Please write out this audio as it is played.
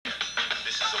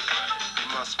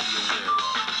must be aware of.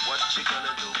 What you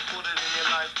gonna do? Put it in your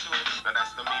life too. Now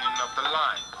that's the meaning of the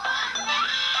line.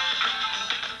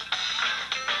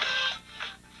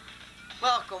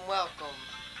 Welcome, welcome.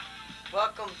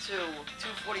 Welcome to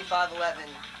 24511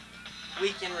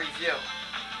 Week in Review.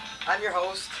 I'm your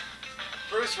host,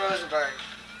 Bruce Rosenberg.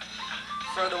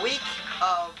 For the week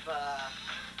of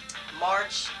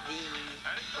March the,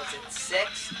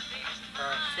 6th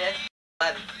or 5th?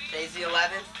 11th. Today's the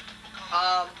 11th.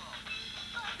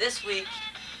 This week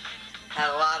had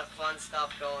a lot of fun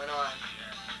stuff going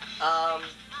on.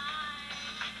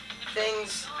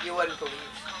 Things you wouldn't believe.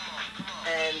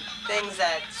 And things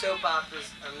that soap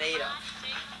operas are made of.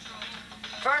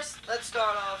 First, let's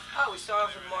start off. We start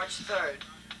off with March 3rd.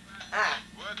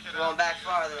 Going back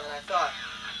farther than I thought.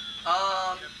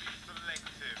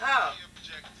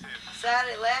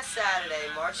 Last Saturday,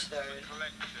 March 3rd,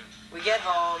 we get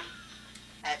home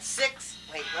at 6.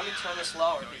 Wait, let me turn this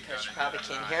lower because you probably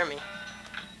can't hear me.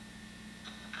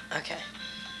 Okay.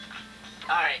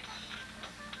 Alright.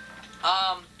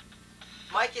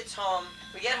 Mike gets home.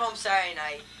 We get home Saturday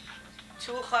night.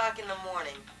 2 o'clock in the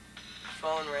morning.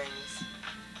 Phone rings.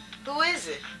 Who is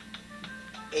it?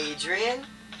 Adrian?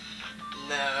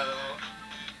 No.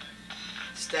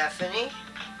 Stephanie?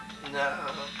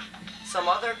 No. Some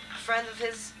other friend of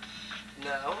his?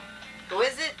 No. Who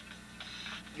is it?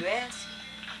 You ask?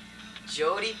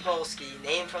 Jody Polsky,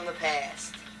 name from the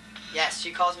past. Yes,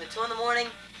 she calls me at 2 in the morning,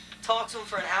 talks to him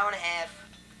for an hour and a half.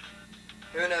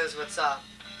 Who knows what's up?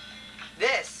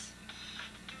 This,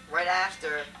 right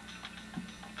after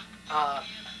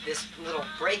this little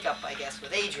breakup, I guess,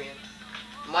 with Adrian,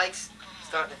 Mike's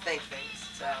starting to think things.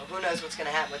 So who knows what's going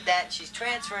to happen with that. She's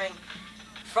transferring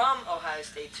from Ohio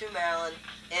State to Maryland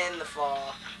in the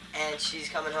fall, and she's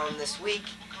coming home this week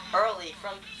early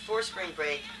for spring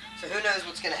break. So who knows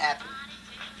what's going to happen.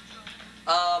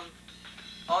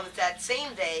 On that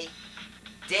same day,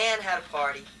 Dan had a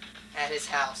party at his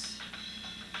house.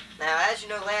 Now, as you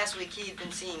know, last week he had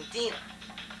been seeing Dina.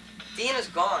 Dina's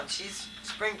gone. She's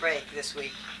spring break this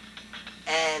week.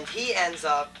 And he ends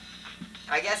up,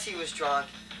 I guess he was drunk.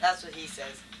 That's what he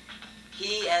says.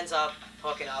 He ends up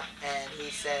hooking up, and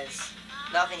he says,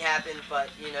 nothing happened, but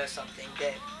you know something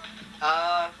did.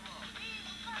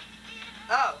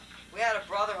 We had a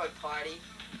brotherhood party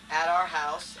at our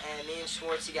house, and me and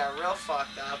Schwartzy got real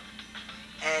fucked up.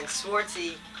 And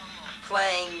Schwartzy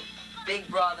playing Big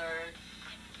Brother,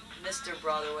 Mr.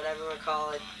 Brother, whatever you want to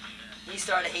call it. He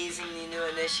started hazing the new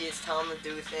initiates, telling them to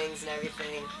do things and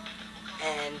everything.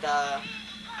 And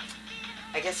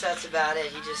I guess that's about it.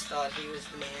 He just thought he was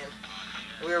the man.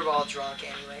 We were all drunk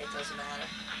anyway, it doesn't matter.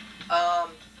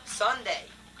 Sunday.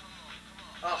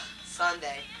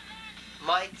 Sunday.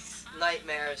 Mike's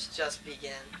nightmares just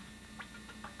begin.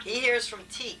 He hears from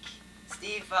Teak,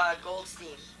 Steve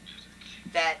Goldstein,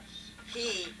 that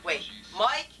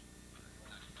Mike,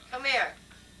 come here.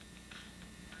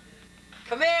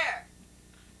 Come here.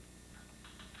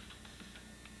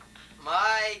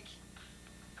 Mike.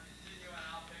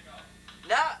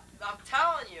 No, I'm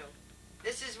telling you.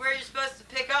 This is where you're supposed to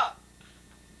pick up.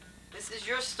 This is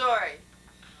your story.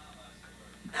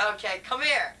 Okay, come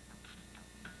here.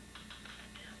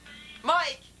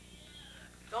 Mike,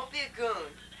 don't be a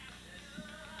goon.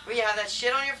 Will you have that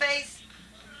shit on your face?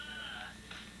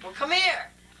 Well, come here.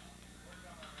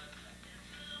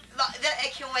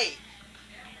 It can wait.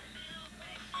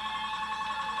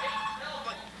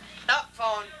 Oh,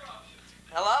 phone.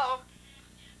 Hello?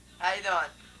 How you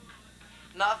doing?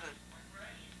 Nothing.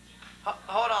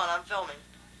 Hold on, I'm filming.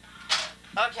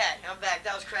 Okay, I'm back.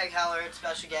 That was Craig Heller,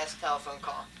 special guest telephone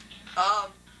call.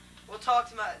 We'll talk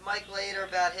to Mike later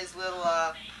about his little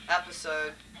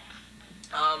episode.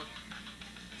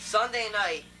 Sunday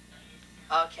night.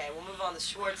 Okay, we'll move on to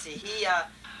Schwartzy. He had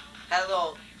a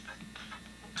little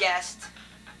guest.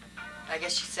 I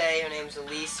guess you say her name's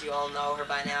Elise. You all know her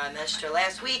by now. I mentioned her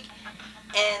last week.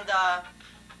 And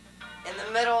in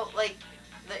the middle,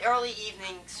 the early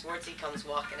evening, Schwartzy comes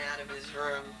walking out of his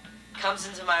room. Comes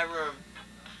into my room.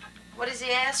 What does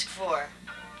he ask for?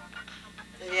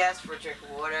 Does he ask for a drink of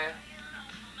water?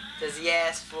 Does he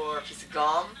ask for a piece of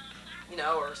gum? You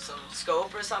know, or some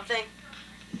scope or something?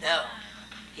 No.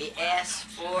 He asked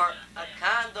for a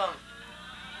condom.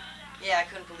 Yeah, I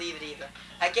couldn't believe it either.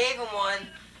 I gave him one,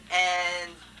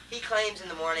 and he claims in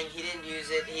the morning he didn't use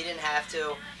it. He didn't have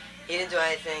to. He didn't do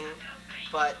anything,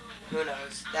 but who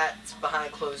knows? That's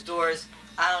behind closed doors.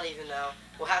 I don't even know.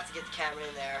 We'll have to get the camera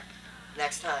in there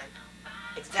next time.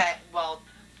 Well,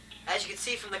 as you can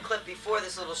see from the clip before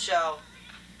this little show,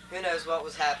 who knows what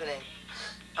was happening.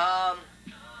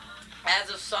 As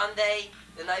of Sunday,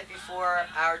 the night before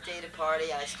our dated party.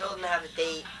 I still didn't have a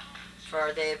date for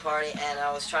our dated party, and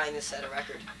I was trying to set a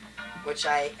record, which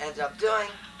I ended up doing.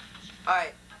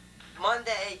 Alright,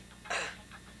 Monday,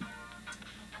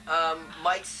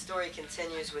 Mike's story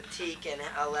continues with Teak, and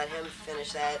I'll let him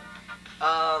finish that.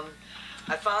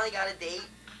 I finally got a date.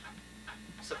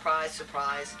 Surprise,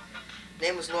 surprise.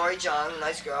 Name was Lori Jung,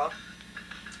 nice girl.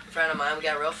 Friend of mine. We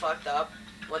got real fucked up.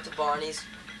 Went to Barney's,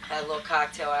 had a little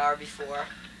cocktail hour before.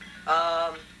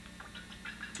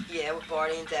 Yeah, with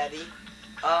Barney and Debbie.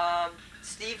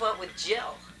 Steve went with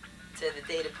Jill to the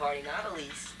dated party, not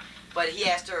Elise. But he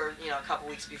asked her, you know, a couple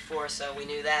weeks before, so we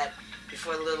knew that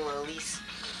before the little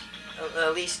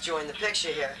Elise joined the picture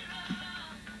here.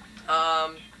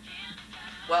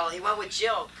 Well, he went with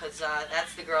Jill because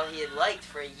that's the girl he had liked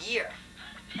for a year.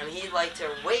 I mean, he liked her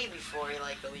way before he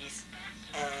liked Elise,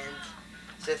 and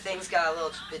so things got a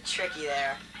little bit tricky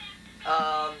there.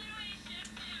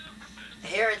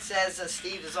 Here it says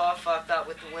Steve is all fucked up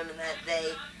with the women that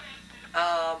day.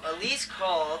 Elise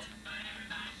called,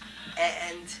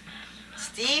 and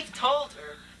Steve told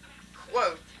her,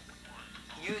 quote,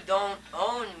 "You don't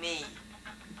own me,"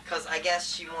 because I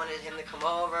guess she wanted him to come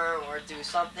over or do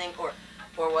something, or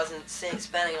wasn't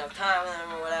spending enough time with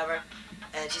him or whatever.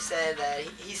 And she said that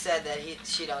he said that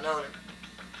she don't own him,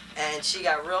 and she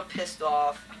got real pissed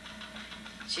off.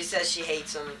 She says she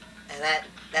hates him, and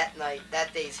that night,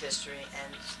 that day's history,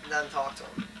 and she doesn't talk to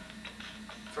him.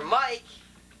 For Mike,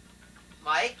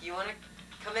 you want to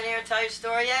come in here and tell your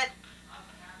story yet?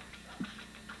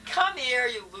 Come here,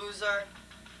 you loser.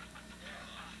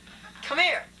 Come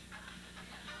here.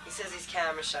 He says he's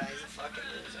camera shy. He's a fucking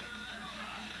loser.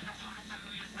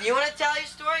 You want to tell your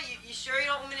story? You sure you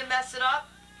don't want me to mess it up?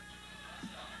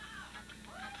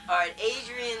 Alright,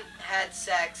 Adrian had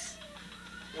sex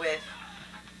with...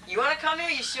 You want to come here?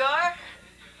 You sure?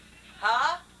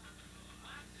 Huh?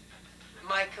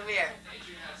 Mike, come here.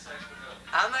 Adrian had sex with who?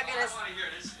 I'm not gonna... I want to hear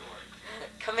this story.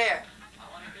 Come here.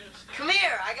 I want to hear this story. Come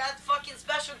here. I got a fucking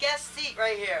special guest seat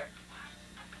right here.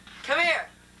 Come here.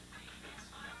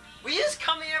 Will you just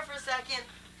come here for a second?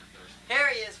 Here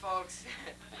he is, folks.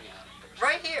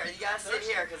 Right here. You gotta sit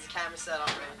here because the camera's set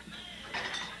already.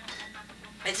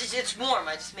 It's warm.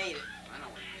 I just made it. I know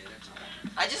when you made it.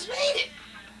 I just made it.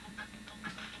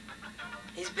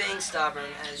 He's being stubborn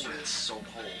as usual. It's so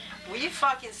cold. Will you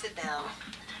fucking sit down?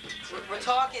 We're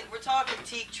talking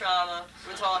Teak trauma.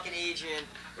 We're talking Adrian.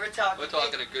 We're talking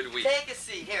a good week. Take a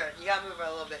seat. Here, you gotta move it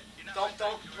a little bit. Don't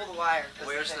pull the wire.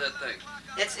 Where's that thing?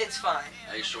 It's fine.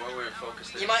 Are you sure we're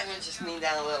focused in? You might want to just lean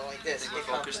down a little like this. Think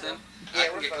we're focused in? Yeah, I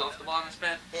can we're get focused. comfortable on this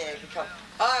bed? Yeah, you can come.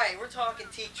 Alright, we're talking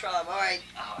Teak trauma. Alright.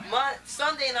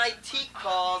 Sunday night, Teak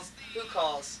calls. Who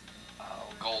calls? Oh,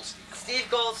 Goldstein. Steve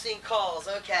Goldstein calls.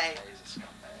 Okay. He's a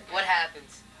scumbag. What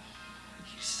happens?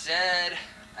 He said,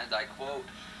 and I quote,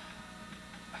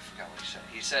 I forgot what he said.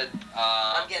 He said,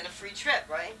 I'm getting a free trip,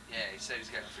 right? yeah, he said he's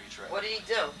getting a free trip. What did he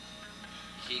do?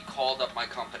 He called up my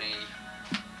company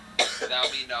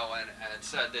without me knowing and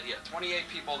said that he had 28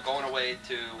 people going away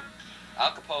to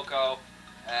Acapulco,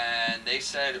 and they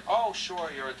said, oh, sure,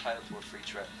 you're entitled to a free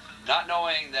trip, not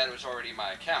knowing that it was already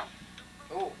my account.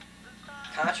 Ooh.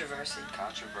 Controversy.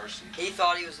 Controversy. He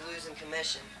thought he was losing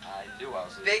commission. I knew I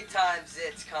was Big time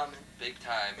zits coming. big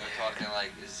time. We're talking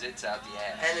like zits out the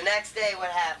ass. And the next day, what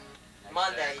happened? Next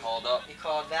Monday. day I called up. You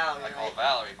called Valerie, I called right?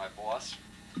 Valerie, my boss,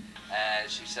 and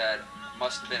she said,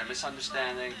 must have been a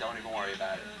misunderstanding. Don't even worry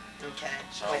about it. Okay.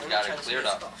 So Wait, we let me got it turn some cleared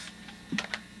of up. this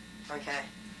off. Okay.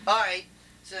 Alright.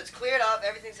 So it's cleared up.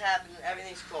 Everything's happened.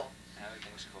 Everything's cool.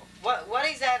 Everything's cool. What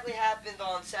exactly happened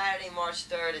on Saturday, March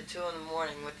 3rd at 2 in the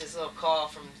morning with this little call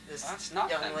from this That's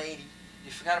nothing. young lady? You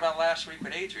forgot about last week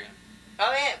with Adrian.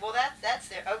 Oh, yeah. Well, that's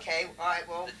there. Okay. Alright,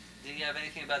 well. Did you have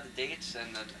anything about the dates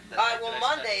and the Alright, night well, that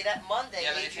I Monday, Do you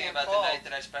have anything Adrian about called. the night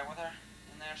that I spent with her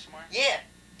in there somewhere?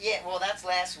 Yeah, well, that's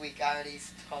last week. I already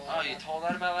told Oh, her. you told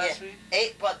that about last week?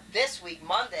 But this week,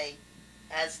 Monday,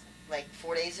 as like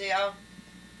 4 days ago,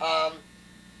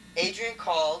 Adrian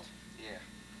called. Yeah.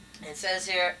 And it says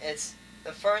here it's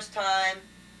the first time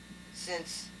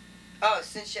since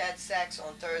she had sex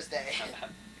on Thursday.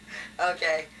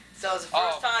 Okay, so it's the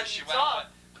first time you talked.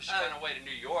 She went away to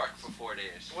New York for 4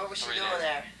 days. What was she 3 doing days.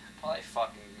 there? Probably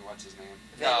fucking, what's his name?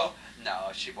 Vinny? No,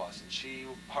 she wasn't.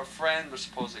 Her friend was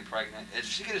supposedly pregnant. Is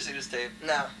she gonna see this tape?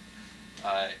 No.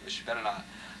 She better not.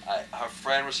 Her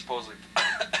friend was supposedly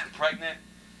pregnant,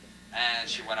 and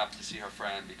she went up to see her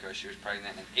friend because she was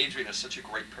pregnant. And Adrian is such a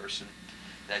great person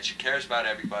that she cares about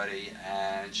everybody,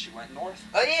 and she went north.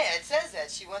 Oh yeah, it says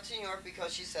that she went to New York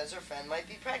because she says her friend might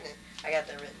be pregnant. I got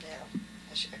that written down.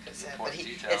 I could have said, but Important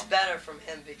detail. it's better from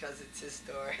him because it's his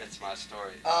story. It's my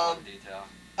story. Um, Important detail.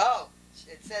 Oh,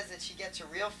 it says that she gets her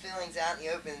real feelings out in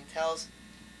the open and tells.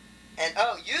 And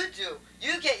you do.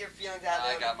 You get your feelings out in the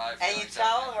I open. got my And you feelings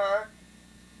tell out. her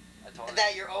I told her.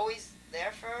 that you're always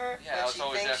there for her. Yeah, but I was she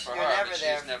always there thinks for you're her, never but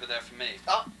there. she's never there for me.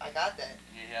 Oh, I got that.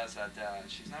 He has that down.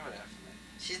 She's never there for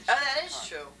me. That is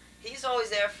true. He's always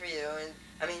there for you, and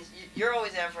I mean, you're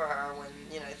always there for her when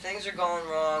things are going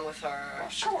wrong with her. Well,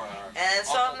 sure. And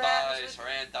Uncle something dies, happens. her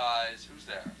aunt dies. Who's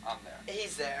there? I'm there.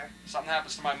 He's there. Something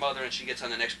happens to my mother, and she gets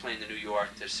on the next plane to New York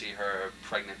to see her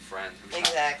pregnant friend,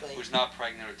 Exactly. who's not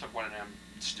pregnant or took one of them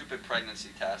stupid pregnancy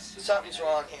tests. Something's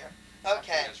wrong here.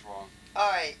 Okay. Something is wrong. All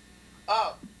right.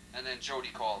 Oh. And then Jody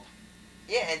called.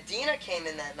 Yeah, and Dina came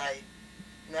in that night.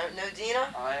 No,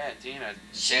 Dina? Oh yeah, Dina.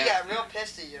 She Dan- got real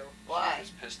pissed at you. Why? She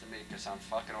was pissed at me because I'm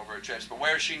fucking over her trips. But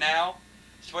where is she now?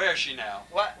 Where is she now?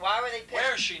 What? Why were they pissed?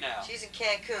 Where is she now? She's in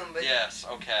Cancun, but Yes,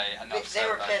 okay. Enough they said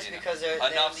were about pissed Dina. because they're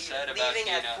Enough said about leaving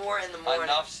Dina. at 4 in the morning.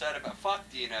 Enough said about fuck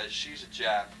Dina. She's a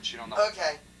Jap. She don't know.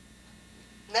 Okay.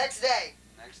 Next day.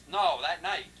 No, that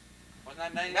night. Wasn't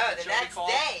that night? No, that the Jody next called?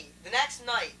 day. The next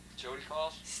night. Jody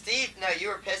calls. Steve, no, you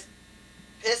were pissed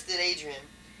at Adrian.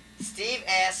 Steve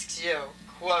asks you,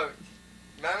 quote,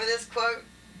 remember this quote?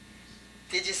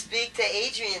 Did you speak to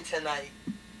Adrian tonight?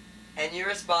 And you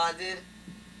responded,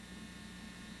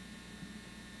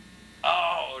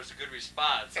 Oh, it was a good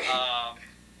response.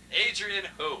 Adrian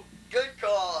who? good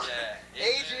call. Yeah.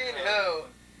 Adrian who?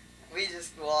 We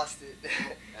just lost it.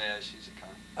 Yeah, she's a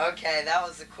cunt. Okay, that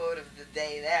was the quote of the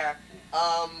day there.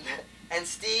 And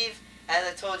Steve, as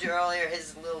I told you earlier,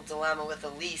 his little dilemma with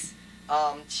Elise,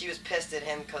 she was pissed at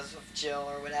him because of Jill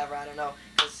or whatever, I don't know.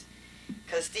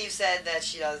 Because Steve said that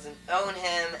she doesn't own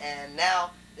him, and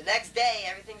now, the next day,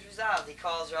 everything's resolved. He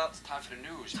calls her up. It's time for the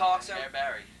news. Talks Mayor her.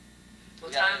 Barry. What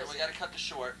We time is we it? gotta cut this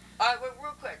short. Alright,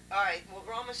 real quick. Alright, well,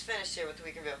 we're almost finished here with the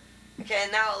week review. Okay,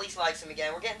 and now Elise likes him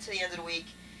again. We're getting to the end of the week.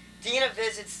 Dina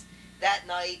visits that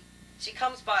night. She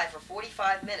comes by for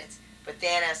 45 minutes, but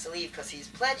Dan has to leave because he's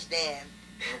pledged Dan.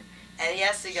 And he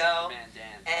has to go, Man,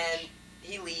 Dan. and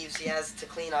he leaves. He has to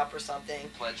clean up or something.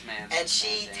 Pledge man. And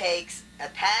she Dan. takes a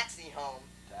taxi home.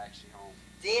 Taxi home.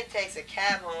 Dean takes a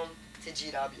cab home to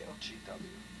GW. GW.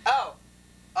 Oh,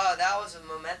 that was a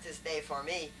momentous day for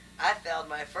me. I failed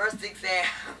my first exam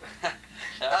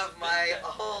That's of a my big day.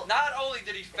 whole. Not only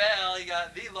did he fail, he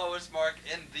got the lowest mark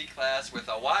in the class with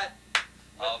a what?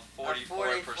 Of 44%.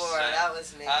 44. That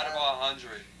was me. Out of 100.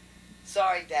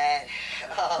 Sorry, Dad.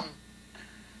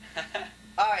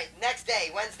 All right, next day,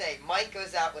 Wednesday, Mike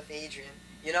goes out with Adrian.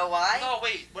 You know why? No,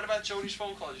 wait. What about Jody's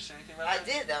phone call? Did you say anything about I that?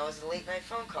 did. That was a late night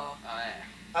phone call. Oh,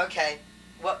 yeah. Okay.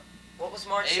 What was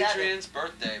March 7th? Adrian's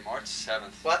birthday, March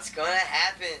 7th. What's gonna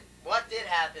happen? What did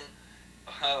happen?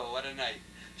 Oh, what a night.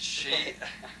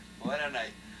 What a night.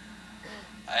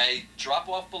 I drop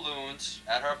off balloons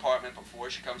at her apartment before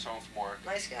she comes home from work.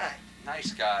 Nice guy.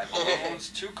 Nice guy. Balloons,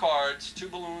 2 cards, 2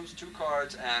 balloons, 2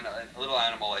 cards, and a little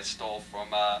animal I stole from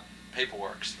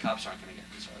Paperworks. The cops aren't going to get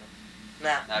me, so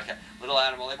Nah. okay. Little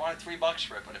animal. They wanted $3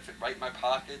 for it, but it fit right in my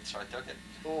pocket, so I took it.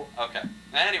 Ooh. Okay.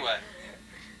 Anyway.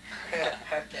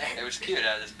 Okay. It was cute. It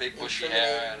had this big bushy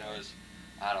hair, and it was,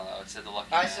 I don't know, it said the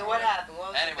lucky All right. man So or what whatever. happened?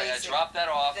 What was Anyway, the I basic dropped that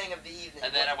off, thing of the evening?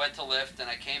 and then I went to lift, and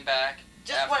I came back.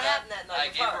 Just After what that, happened that night I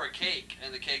with gave her? her a cake,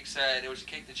 and the cake said, it was a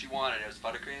cake that she wanted. It was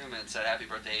buttercream, and it said, Happy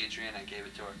Birthday, Adrian. I gave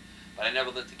it to her. But I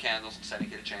never lit the candles because I didn't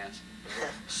get a chance.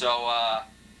 So,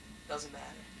 Doesn't matter.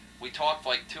 we talked for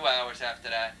like 2 hours after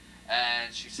that,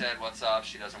 and she said, what's up?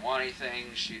 She doesn't want anything.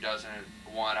 She doesn't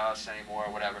want us anymore,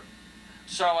 or whatever.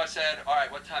 So I said, all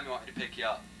right, what time you want me to pick you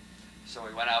up? So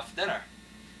we went out for dinner.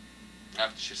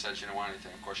 After she said she didn't want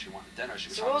anything, of course she wanted dinner. She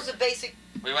was So what was hungry. the basic?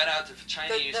 We went out to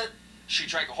Chinese. She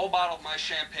drank a whole bottle of my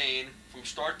champagne from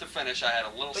start to finish. I had a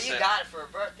little But sip. you got it for her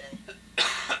birthday.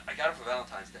 I got it for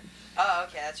Valentine's Day. Oh,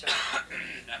 okay, that's right.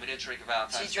 And we didn't drink a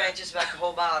Valentine's She drank just about the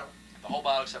whole bottle. The whole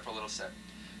bottle except for a little sip.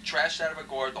 Trashed out of her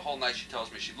gourd the whole night. She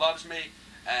tells me she loves me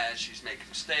and she's making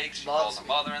mistakes. She Loves calls her me.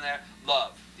 mother in there.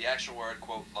 Love. The actual word,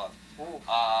 quote, love. Ooh,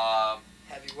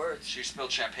 heavy words. She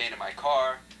spilled champagne in my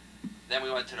car. Then we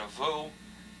went to the VU,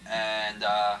 and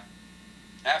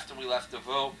after we left the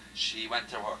VU, she went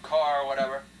to her car or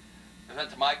whatever. We went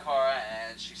to my car,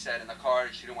 and she said in the car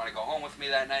that she didn't want to go home with me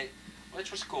that night,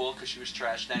 which was cool because she was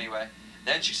trashed anyway.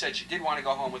 Then she said she did want to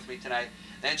go home with me tonight.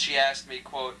 Then she asked me,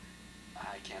 quote,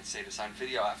 I can't say this on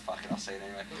video. Fuck it, I'll say it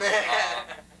anyway.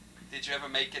 Did you ever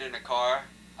make it in a car?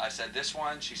 I said, this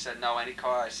one. She said, no, any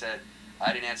car. I said,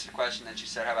 I didn't answer the question. Then she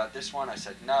said, how about this one? I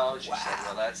said, no. She said,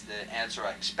 well, that's the answer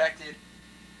I expected.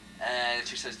 And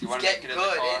she says, do you want to make it in the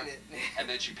car? Isn't it? And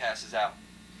then she passes out.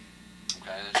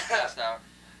 Okay, and then she passed out.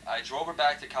 I drove her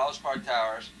back to College Park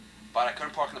Towers, but I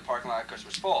couldn't park in the parking lot because it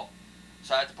was full.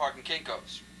 So I had to park in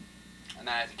Kinko's. And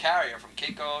then I had to carry her from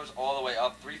Kinko's all the way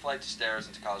up 3 flights of stairs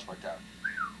into College Park Tower.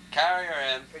 Carry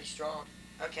her in. Pretty strong.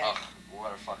 Okay. Ugh,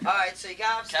 what a fucking... Alright, so you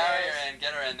got upstairs. Carry her in,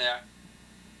 get her in there.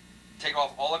 Take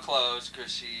off all her clothes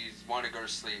because she's wanted to go to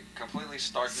sleep. Completely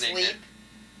stark naked.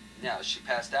 Yeah, she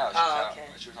passed out. Okay.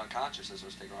 She was unconscious as I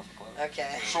was taking off her clothes.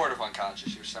 Okay. Sort of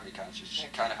unconscious. She was semi-conscious. She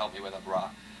Okay. kind of helped me with a bra.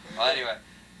 Well, anyway,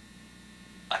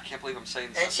 I can't believe I'm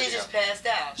saying this. And she just passed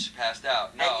out. She passed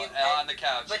out. No, on the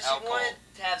couch. But she out wanted cold.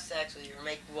 to have sex with you or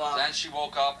make love. Then she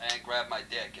woke up and grabbed my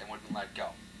dick and wouldn't let go.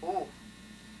 Ooh.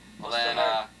 Well, Must have then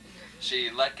hurt. she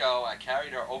let go. I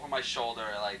carried her over my shoulder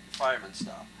like fireman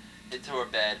stuff into her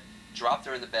bed, dropped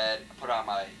her in the bed, put on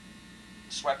my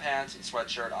sweatpants and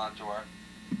sweatshirt onto her,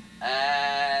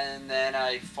 and then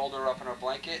I folded her up in her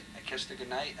blanket. I kissed her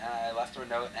goodnight, and I left her a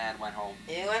note and went home.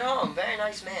 You went home. Very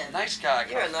nice man. Nice guy.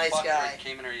 You're a nice Fucked her guy. and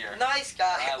came in her ear. Nice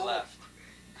guy. I Ooh. left.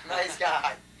 Nice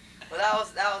guy. Well,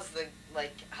 that was the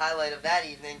highlight of that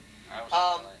evening. That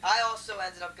was nice. I also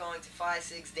ended up going to Phi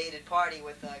Sig's dated party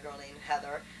with a girl named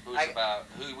Heather. Who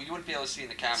you wouldn't be able to see in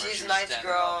the camera. She's She a was nice standing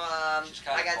girl. up. She's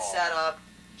kinda I got tall. set up.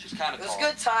 She's kind It of was tall.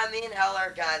 a good time. Me and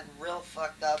Heller got real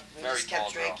fucked up. We Very just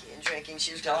kept tall girl. drinking.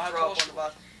 She was Tell gonna how throw tall up she on the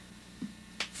bus.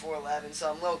 4'11",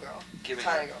 some little girl, Giving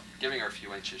tiny her, girl. giving her a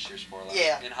few inches. She was 4'11".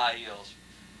 Yeah. In high heels.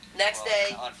 Next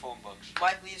day, On phone books.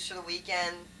 Mike leaves for the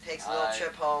weekend, takes a little I-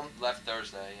 trip home. Left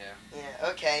Thursday, yeah. Yeah,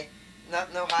 okay.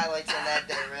 No highlights on that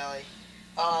day, really.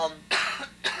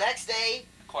 Next day,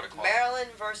 Caught a call. Maryland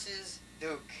versus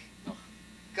Duke. Ugh.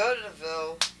 Go to the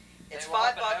View. It's They were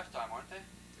 $5. up at halftime, weren't they?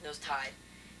 It was tied.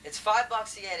 It's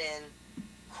 $5 to get in.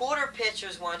 Quarter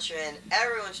pitchers want you in.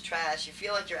 Everyone's trash. You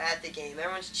feel like you're at the game.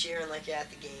 Everyone's cheering like you're at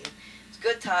the game. It's a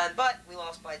good time, but we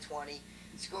lost by 20.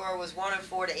 The score was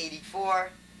 104 to 84.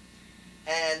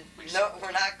 And no,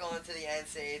 we're not going to the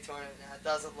NCAA tournament now. It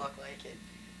doesn't look like it.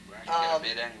 We're not gonna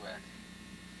get a bid anyway.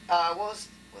 That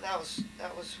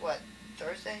was what?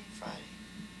 Thursday?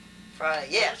 Friday.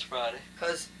 Yeah. It's Friday.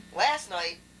 Because last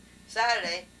night,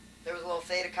 Saturday, there was a little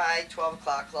Theta Chi 12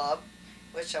 o'clock club,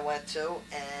 which I went to,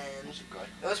 and Was it good?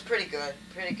 it was pretty good.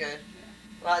 Pretty good.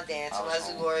 A lot of dancing. I was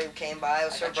Leslie home. Laurie came by. It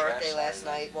was I her got trashed birthday last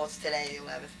Saturday. night. Well, it's today, the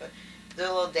 11th, but did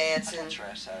a little I dancing. got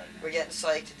trash Saturday. We're getting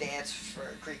psyched to dance for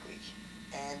Greek Week.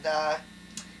 And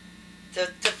to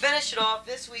finish it off,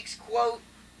 this week's quote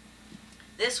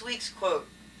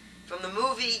from the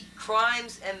movie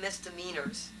Crimes and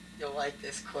Misdemeanors. You'll like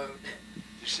this quote. Did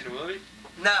you see the movie?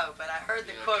 No, but I heard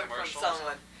the Yeah, quote from commercials.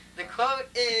 someone. The quote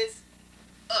is,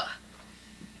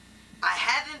 I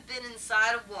haven't been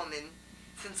inside a woman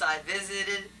since I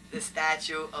visited the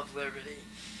Statue of Liberty.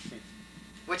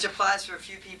 Which applies for a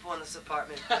few people in this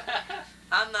apartment.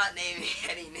 I'm not naming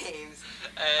any names.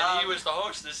 And he was the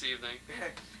host this evening.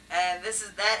 And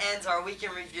that ends our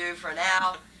weekend review for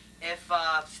now. If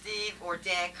Steve or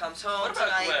Dan comes home What about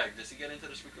tonight. Greg? Does he get into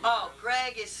this weekend? Oh,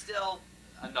 Greg is still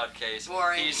A nutcase.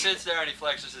 boring. He sits there and he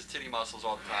flexes his titty muscles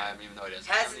all the time, even though he doesn't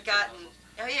have any hasn't titty gotten. muscles.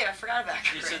 Oh yeah, I forgot about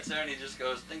He Greg. sits there and he just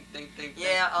goes think, think, think.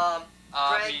 Yeah,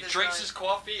 Greg He does drinks not- his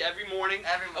coffee every morning.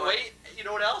 Every Oh, morning. wait, you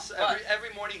know what else? What?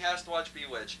 Every morning he has to watch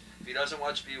Bewitched. If he doesn't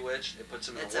watch Bewitched, it puts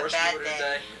him in It's the a worst bad mood of the day.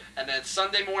 day. And then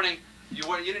Sunday morning, you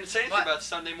didn't say anything What? about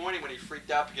Sunday morning when he freaked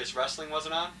out because wrestling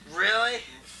wasn't on. Really?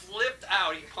 He flipped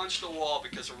out. He punched the wall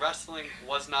because wrestling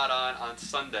was not on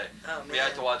Sunday. Oh man. We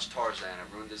had to watch Tarzan.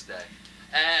 It ruined his day.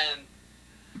 And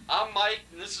I'm Mike,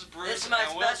 and this is Bruce, This is my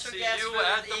and we'll special see guest you for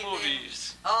at the the evening.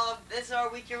 movies. This is our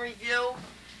weekend review.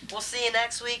 We'll see you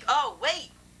next week. Oh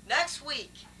wait, next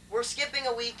week we're skipping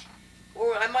a week.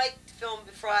 Or I might film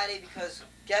Friday because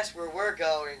guess where we're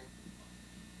going.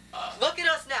 Look at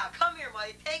us now. Come here,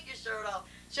 Mike. Take your shirt off.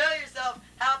 Show yourself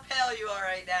how pale you are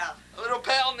right now. A little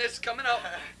paleness coming up.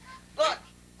 Look,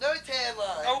 no tan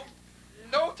line. Oh,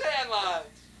 no tan lines.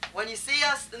 When you see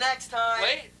us the next time.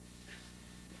 Wait.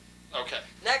 Okay.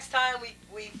 Next time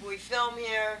we film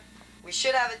here, we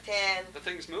should have a tan. The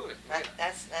thing's moving. Oh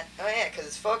yeah, because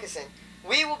it's focusing.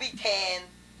 We will be tan,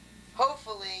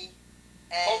 hopefully.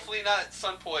 And Hopefully not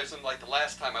sun poisoned like the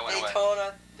last time I went away.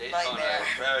 Daytona. Daytona. Nightmare.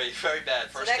 Very, very bad.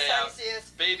 So First next day time out. you see us,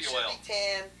 baby we should oil. be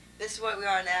tan. This is what we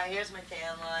are now. Here's my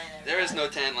tan line. There is no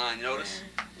tan line. You notice?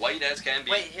 White as can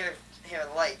be. Wait, here,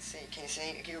 the lights. See, can you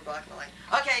see? You're blocking the light.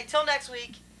 Okay, till next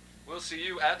week. We'll see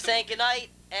you at the Saying goodnight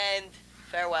and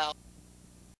farewell.